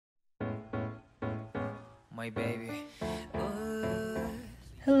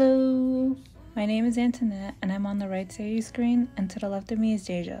Hello, my name is Antonette and I'm on the right side of your screen, and to the left of me is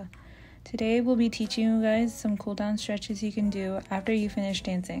Daysia. Today we'll be teaching you guys some cool down stretches you can do after you finish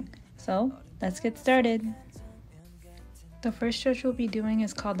dancing. So let's get started. The first stretch we'll be doing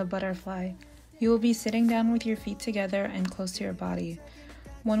is called the butterfly. You will be sitting down with your feet together and close to your body.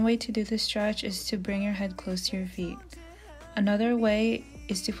 One way to do this stretch is to bring your head close to your feet. Another way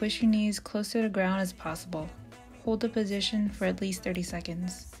is to push your knees close to the ground as possible. Hold the position for at least 30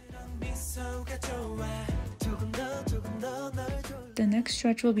 seconds. The next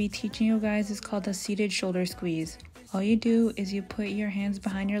stretch we'll be teaching you guys is called the seated shoulder squeeze. All you do is you put your hands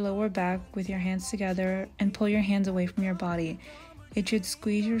behind your lower back with your hands together and pull your hands away from your body. It should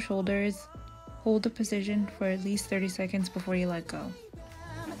squeeze your shoulders. Hold the position for at least 30 seconds before you let go.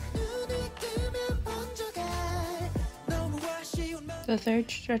 The third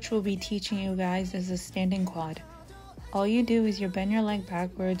stretch we'll be teaching you guys is a standing quad. All you do is you bend your leg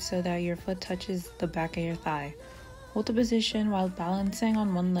backwards so that your foot touches the back of your thigh. Hold the position while balancing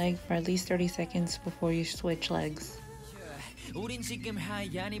on one leg for at least 30 seconds before you switch legs.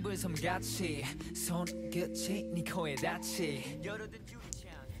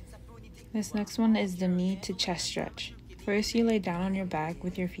 This next one is the knee to chest stretch. First, you lay down on your back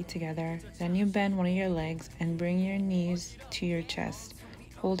with your feet together, then you bend one of your legs and bring your knees to your chest.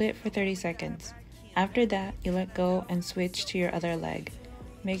 Hold it for 30 seconds. After that, you let go and switch to your other leg.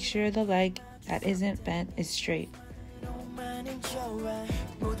 Make sure the leg that isn't bent is straight.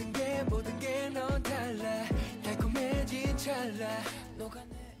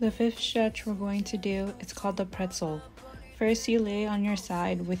 The fifth stretch we're going to do is called the pretzel. First, you lay on your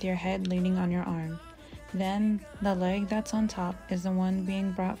side with your head leaning on your arm. Then, the leg that's on top is the one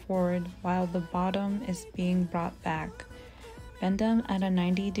being brought forward while the bottom is being brought back. Bend them at a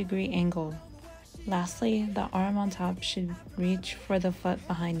 90-degree angle. Lastly, the arm on top should reach for the foot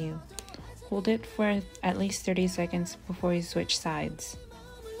behind you. Hold it for at least 30 seconds before you switch sides.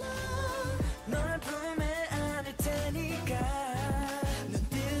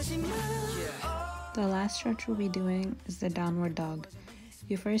 The last stretch we'll be doing is the downward dog.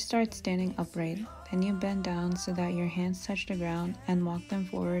 You first start standing upright, then you bend down so that your hands touch the ground and walk them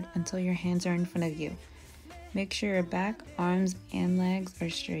forward until your hands are in front of you. Make sure your back, arms, and legs are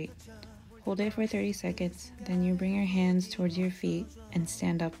straight. Hold it for 30 seconds, then you bring your hands towards your feet and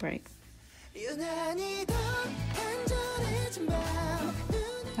stand upright.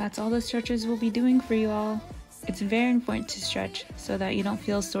 That's all the stretches we'll be doing for you all. It's very important to stretch so that you don't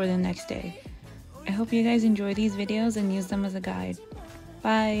feel sore the next day. I hope you guys enjoy these videos and use them as a guide.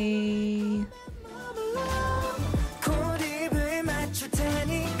 Bye!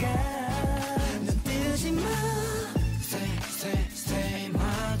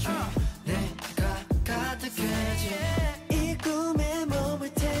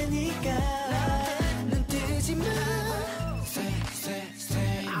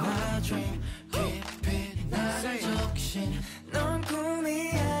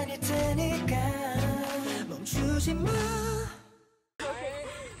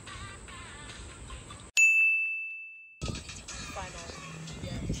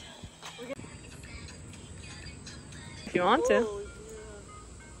 If you want to.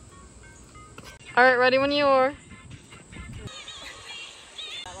 Alright, ready when you are.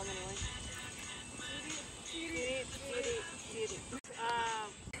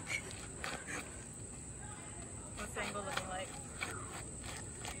 What's the angle looking like?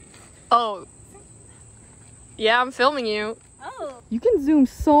 Oh. Yeah, I'm filming you. Oh. You can zoom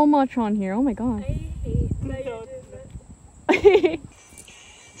so much on here. Oh my god. I hate that you did that.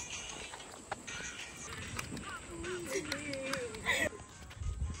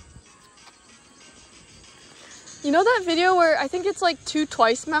 You know that video where I think it's like two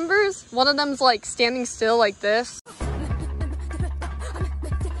Twice members? One of them's like standing still like this.